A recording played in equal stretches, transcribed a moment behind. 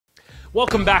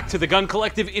Welcome back to the Gun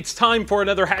Collective. It's time for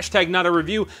another hashtag not a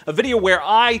review, a video where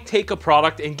I take a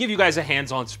product and give you guys a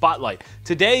hands-on spotlight.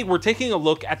 Today we're taking a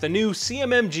look at the new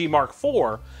CMMG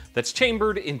Mk4 that's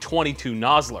chambered in 22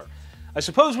 Nosler. I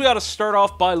suppose we ought to start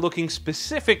off by looking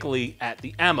specifically at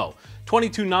the ammo.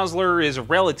 22 Nosler is a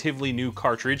relatively new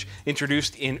cartridge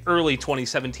introduced in early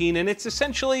 2017, and it's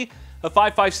essentially a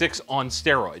 5.56 on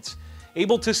steroids.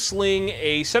 Able to sling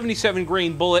a 77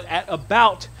 grain bullet at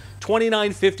about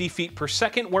 2950 feet per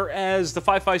second, whereas the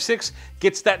 5.56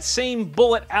 gets that same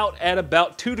bullet out at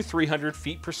about 200 to 300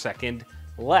 feet per second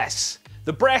less.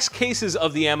 The brass cases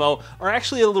of the ammo are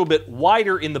actually a little bit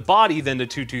wider in the body than the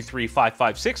 223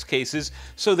 5.56 cases,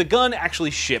 so the gun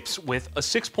actually ships with a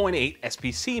 6.8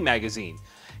 SPC magazine.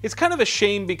 It's kind of a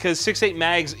shame because 6.8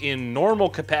 mags in normal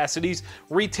capacities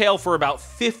retail for about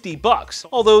 50 bucks,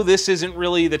 although this isn't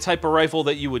really the type of rifle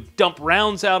that you would dump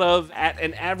rounds out of at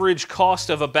an average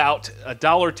cost of about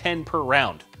 $1.10 per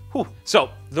round. Whew. So,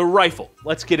 the rifle,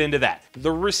 let's get into that. The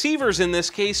receivers in this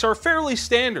case are fairly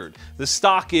standard. The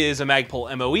stock is a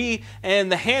Magpul MOE,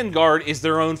 and the handguard is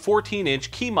their own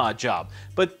 14-inch key mod job.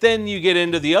 But then you get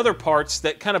into the other parts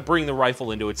that kind of bring the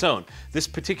rifle into its own. This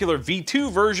particular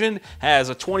V2 version has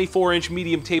a 24-inch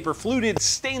medium taper fluted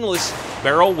stainless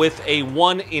barrel with a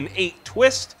 1-in-8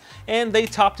 twist, and they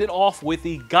topped it off with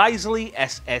the Geisley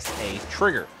SSA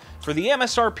trigger. For the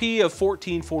MSRP of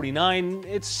 $14.49,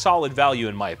 it's solid value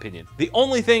in my opinion. The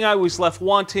only thing I was left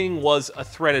wanting was a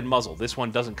threaded muzzle. This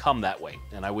one doesn't come that way,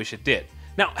 and I wish it did.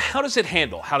 Now, how does it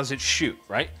handle? How does it shoot,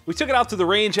 right? We took it out to the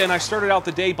range, and I started out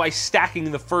the day by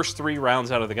stacking the first 3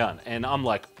 rounds out of the gun, and I'm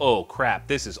like, oh crap,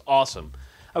 this is awesome.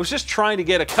 I was just trying to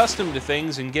get accustomed to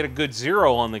things and get a good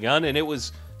zero on the gun, and it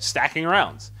was stacking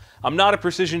rounds. I'm not a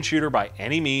precision shooter by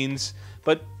any means,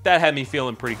 but that had me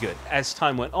feeling pretty good. As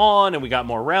time went on and we got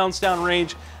more rounds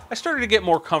downrange, I started to get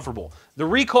more comfortable. The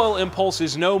recoil impulse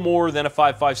is no more than a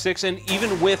 5.56, and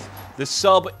even with the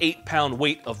sub 8-pound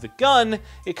weight of the gun,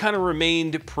 it kind of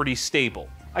remained pretty stable.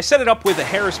 I set it up with a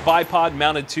Harris bipod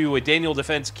mounted to a Daniel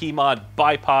Defense Keymod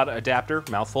bipod adapter,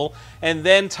 mouthful, and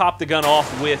then topped the gun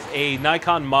off with a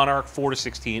Nikon Monarch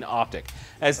 4-16 optic.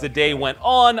 As the day went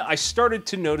on, I started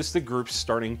to notice the groups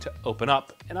starting to open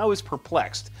up, and I was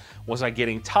perplexed. Was I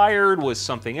getting tired? Was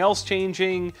something else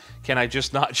changing? Can I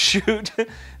just not shoot?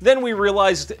 Then we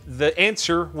realized the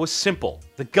answer was simple.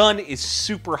 The gun is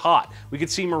super hot. We could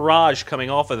see mirage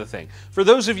coming off of the thing. For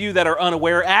those of you that are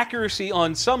unaware, accuracy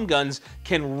on some guns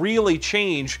can really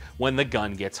change when the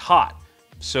gun gets hot.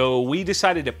 So we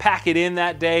decided to pack it in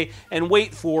that day and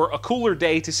wait for a cooler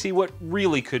day to see what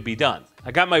really could be done.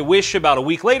 I got my wish about a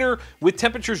week later, with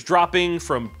temperatures dropping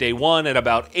from day 1 at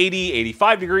about 80,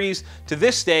 85 degrees to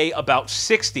this day about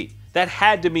 60. That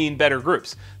had to mean better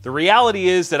groups. The reality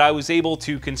is that I was able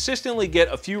to consistently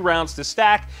get a few rounds to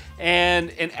stack and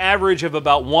an average of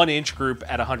about 1-inch group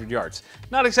at 100 yards.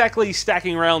 Not exactly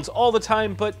stacking rounds all the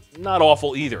time, but not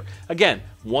awful either. Again,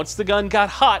 once the gun got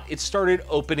hot, it started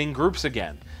opening groups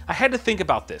again. I had to think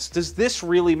about this. Does this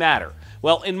really matter?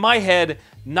 Well, in my head,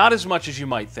 not as much as you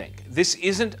might think. This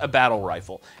isn't a battle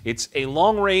rifle. It's a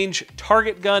long-range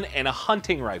target gun and a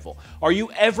hunting rifle. Are you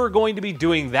ever going to be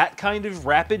doing that kind of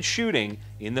rapid shooting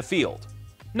in the field?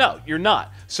 No, you're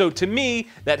not. So to me,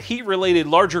 that heat-related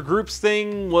larger groups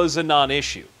thing was a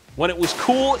non-issue. When it was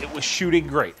cool, it was shooting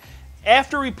great.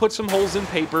 After we put some holes in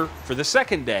paper for the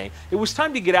second day, it was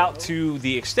time to get out to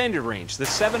the extended range, the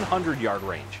 700-yard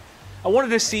range. I wanted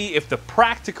to see if the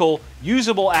practical,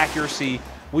 usable accuracy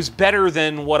was better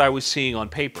than what I was seeing on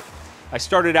paper. I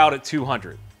started out at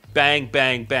 200. Bang,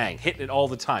 bang, bang, hitting it all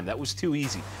the time. That was too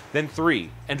easy. Then 300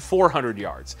 and 400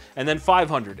 yards, and then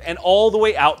 500, and all the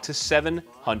way out to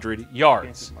 700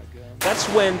 yards. That's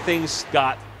when things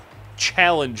got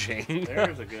challenging.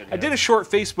 There's a good hit. I did a short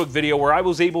Facebook video where I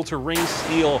was able to ring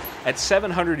steel at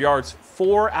 700 yards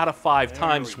 4 out of 5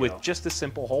 times with just a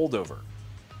simple holdover.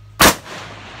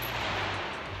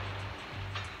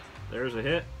 There's a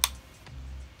hit.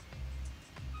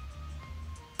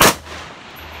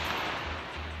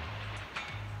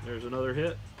 There's another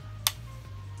hit.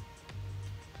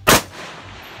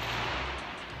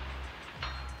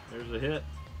 There's a hit.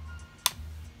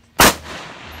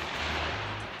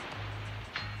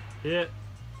 Hit.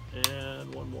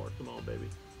 And one more. Come on, baby.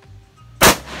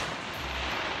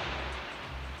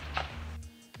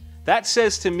 That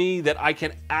says to me that I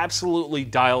can absolutely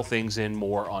dial things in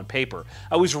more on paper.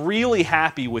 I was really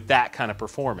happy with that kind of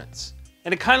performance.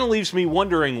 And it kind of leaves me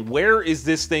wondering, where is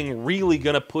this thing really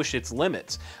going to push its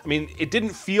limits? I mean, it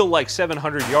didn't feel like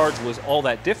 700 yards was all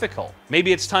that difficult.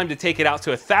 Maybe it's time to take it out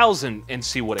to 1,000 and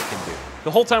see what it can do.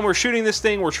 The whole time we're shooting this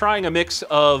thing, we're trying a mix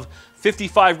of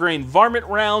 55 grain varmint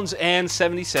rounds, and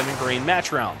 77 grain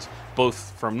match rounds,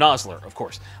 both from Nosler, of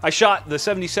course. I shot the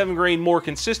 77 grain more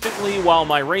consistently, while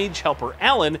my range helper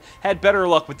Alan had better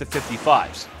luck with the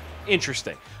 55s.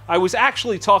 Interesting. I was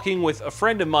actually talking with a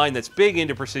friend of mine that's big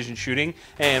into precision shooting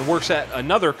and works at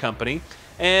another company,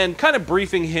 and kind of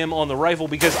briefing him on the rifle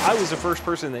because I was the first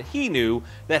person that he knew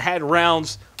that had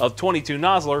rounds of 22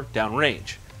 Nosler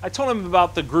downrange. I told him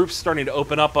about the groups starting to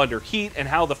open up under heat and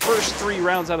how the first 3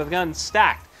 rounds out of the gun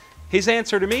stacked. His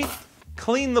answer to me?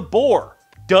 Clean the bore.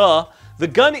 Duh. The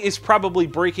gun is probably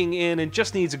breaking in and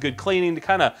just needs a good cleaning to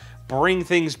kind of bring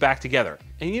things back together.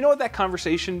 And you know what that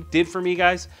conversation did for me,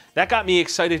 guys? That got me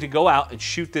excited to go out and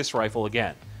shoot this rifle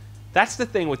again. That's the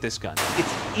thing with this gun.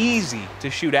 It's easy to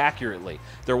shoot accurately.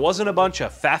 There wasn't a bunch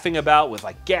of faffing about with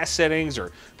like gas settings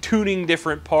or tuning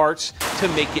different parts to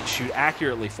make it shoot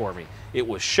accurately for me. It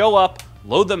was show up,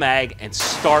 load the mag, and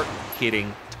start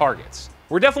hitting targets.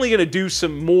 We're definitely going to do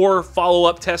some more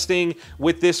follow-up testing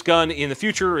with this gun in the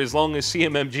future, as long as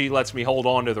CMMG lets me hold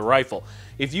on to the rifle.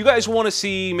 If you guys want to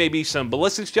see maybe some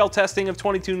ballistics gel testing of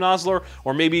 22 Nosler,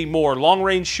 or maybe more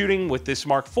long-range shooting with this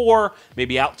Mark IV,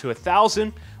 maybe out to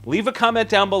 1,000, leave a comment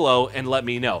down below and let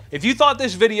me know. If you thought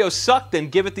this video sucked, then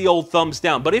give it the old thumbs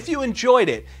down. But if you enjoyed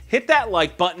it, hit that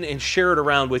like button and share it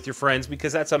around with your friends,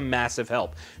 because that's a massive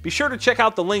help. Be sure to check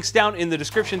out the links down in the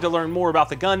description to learn more about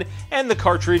the gun and the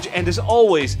cartridge. And as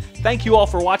always, thank you all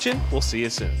for watching. We'll see you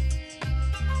soon.